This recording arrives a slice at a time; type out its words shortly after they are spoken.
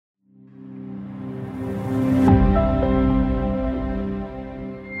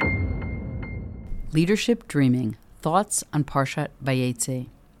Leadership Dreaming, Thoughts on Parshat Vayetze.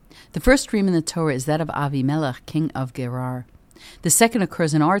 The first dream in the Torah is that of Avimelech, king of Gerar. The second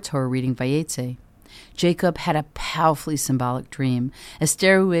occurs in our Torah reading, Vayetze. Jacob had a powerfully symbolic dream. A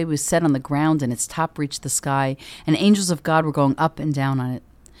stairway was set on the ground and its top reached the sky, and angels of God were going up and down on it.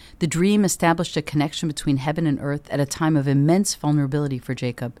 The dream established a connection between heaven and earth at a time of immense vulnerability for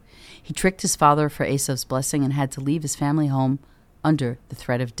Jacob. He tricked his father for Esau's blessing and had to leave his family home under the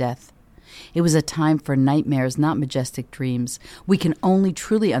threat of death. It was a time for nightmares, not majestic dreams. We can only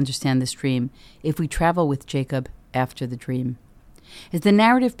truly understand this dream if we travel with Jacob after the dream. As the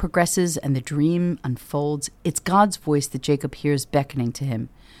narrative progresses and the dream unfolds, it's God's voice that Jacob hears beckoning to him.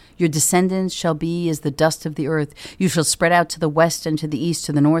 Your descendants shall be as the dust of the earth. You shall spread out to the west and to the east,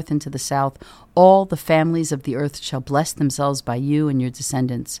 to the north and to the south. All the families of the earth shall bless themselves by you and your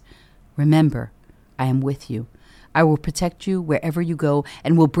descendants. Remember, I am with you. I will protect you wherever you go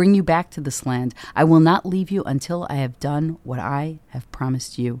and will bring you back to this land. I will not leave you until I have done what I have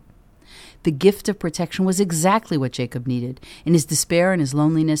promised you. The gift of protection was exactly what Jacob needed. In his despair and his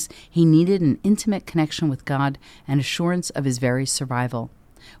loneliness, he needed an intimate connection with God and assurance of his very survival.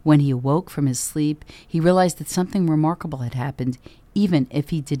 When he awoke from his sleep, he realized that something remarkable had happened, even if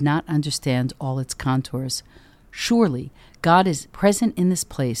he did not understand all its contours. Surely, God is present in this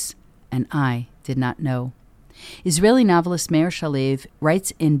place, and I did not know. Israeli novelist Meir Shalev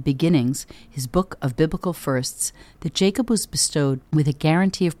writes in Beginnings, his book of biblical firsts, that Jacob was bestowed with a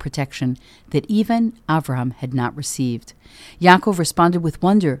guarantee of protection that even Avraham had not received. Yaakov responded with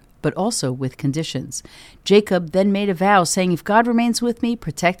wonder, but also with conditions. Jacob then made a vow, saying, if God remains with me,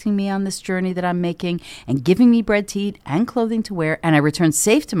 protecting me on this journey that I'm making, and giving me bread to eat and clothing to wear, and I return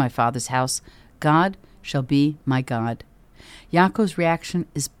safe to my father's house, God shall be my God. Yaakov's reaction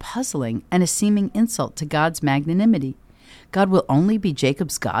is puzzling and a seeming insult to God's magnanimity. God will only be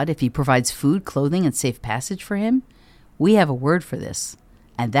Jacob's God if he provides food, clothing, and safe passage for him? We have a word for this,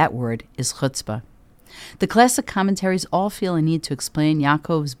 and that word is chutzpah. The classic commentaries all feel a need to explain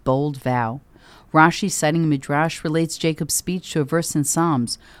Yaakov's bold vow. Rashi, citing Midrash, relates Jacob's speech to a verse in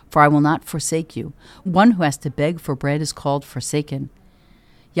Psalms, for I will not forsake you. One who has to beg for bread is called forsaken.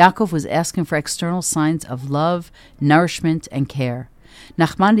 Yaakov was asking for external signs of love, nourishment, and care.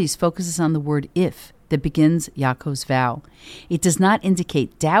 Nachmanides focuses on the word if that begins Yaakov's vow. It does not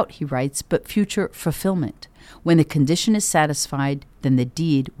indicate doubt, he writes, but future fulfillment. When the condition is satisfied, then the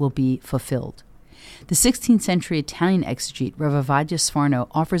deed will be fulfilled. The 16th century Italian exegete, Rav Avadia Sforno,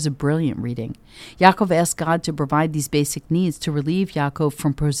 offers a brilliant reading. Yaakov asked God to provide these basic needs to relieve Yaakov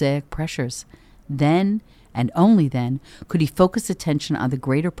from prosaic pressures. Then, and only then, could he focus attention on the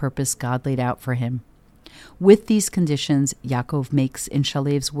greater purpose God laid out for him. With these conditions, Yaakov makes, in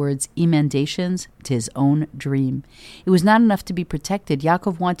Shalev's words, emendations to his own dream. It was not enough to be protected.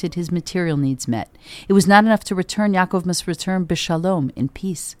 Yaakov wanted his material needs met. It was not enough to return. Yaakov must return b'shalom, in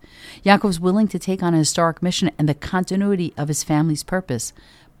peace. Yaakov was willing to take on a historic mission and the continuity of his family's purpose,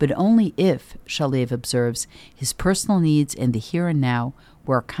 but only if, Shalev observes, his personal needs in the here and now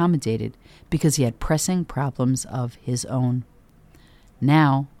were accommodated because he had pressing problems of his own.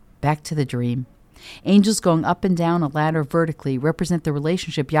 Now, back to the dream. Angels going up and down a ladder vertically represent the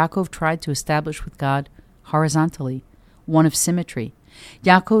relationship Yaakov tried to establish with God horizontally, one of symmetry.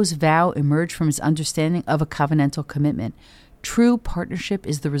 Yaakov's vow emerged from his understanding of a covenantal commitment. True partnership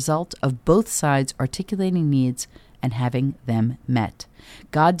is the result of both sides articulating needs and having them met.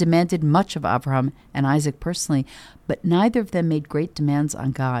 God demanded much of Abraham and Isaac personally, but neither of them made great demands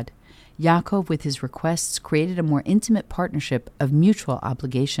on God. Yaakov, with his requests, created a more intimate partnership of mutual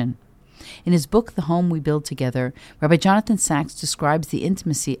obligation. In his book, The Home We Build Together, Rabbi Jonathan Sachs describes the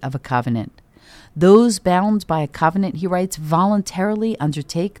intimacy of a covenant. Those bound by a covenant, he writes, voluntarily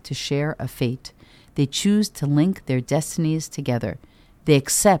undertake to share a fate. They choose to link their destinies together. They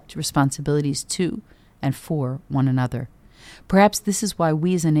accept responsibilities to and for one another. Perhaps this is why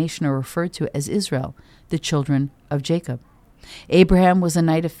we as a nation are referred to as Israel, the children of Jacob. Abraham was a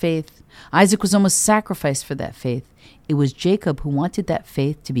knight of faith. Isaac was almost sacrificed for that faith. It was Jacob who wanted that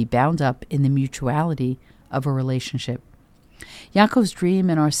faith to be bound up in the mutuality of a relationship. Yaakov's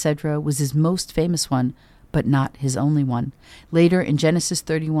dream in our Sedra was his most famous one, but not his only one. Later, in Genesis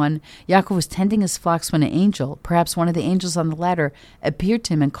 31, Yaakov was tending his flocks when an angel, perhaps one of the angels on the ladder, appeared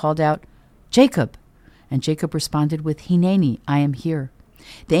to him and called out, "Jacob!" And Jacob responded with, "Hineni, I am here."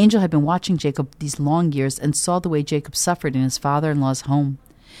 The angel had been watching Jacob these long years and saw the way Jacob suffered in his father-in-law's home.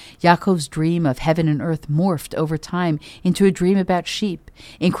 Yaakov's dream of heaven and earth morphed over time into a dream about sheep.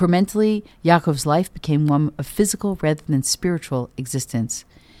 Incrementally, Yaakov's life became one of physical rather than spiritual existence.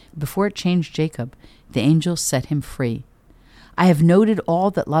 Before it changed Jacob, the angel set him free. I have noted all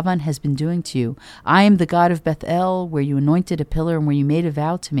that Lavan has been doing to you. I am the God of Bethel, where you anointed a pillar and where you made a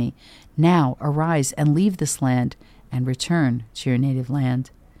vow to me. Now arise and leave this land and return to your native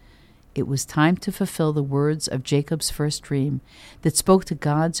land." It was time to fulfill the words of Jacob's first dream that spoke to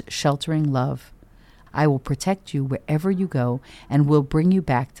God's sheltering love. "I will protect you wherever you go and will bring you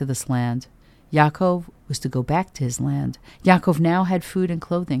back to this land." Yaakov was to go back to his land. Yaakov now had food and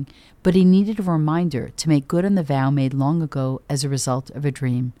clothing, but he needed a reminder to make good on the vow made long ago as a result of a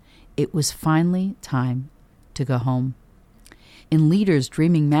dream. It was finally time to go home. In Leaders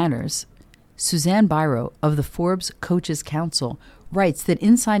Dreaming Matters, Suzanne Biro of the Forbes Coaches Council writes that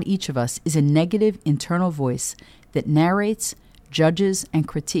inside each of us is a negative internal voice that narrates, judges, and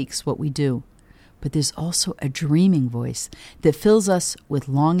critiques what we do. But there's also a dreaming voice that fills us with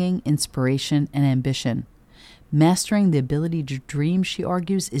longing, inspiration, and ambition. Mastering the ability to dream, she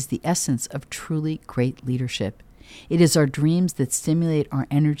argues, is the essence of truly great leadership. It is our dreams that stimulate our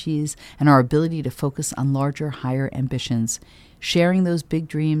energies and our ability to focus on larger, higher ambitions. Sharing those big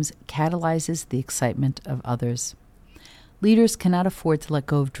dreams catalyzes the excitement of others. Leaders cannot afford to let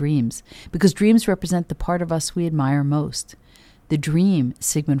go of dreams because dreams represent the part of us we admire most. The dream,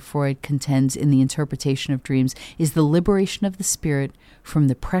 Sigmund Freud contends in the interpretation of dreams, is the liberation of the spirit from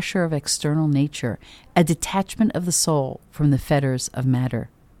the pressure of external nature, a detachment of the soul from the fetters of matter.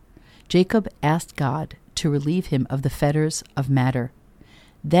 Jacob asked God to relieve him of the fetters of matter.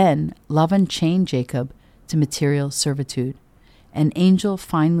 Then Lavan chained Jacob to material servitude. An angel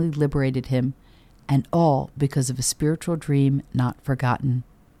finally liberated him, and all because of a spiritual dream not forgotten.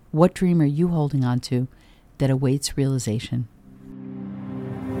 What dream are you holding on to that awaits realization?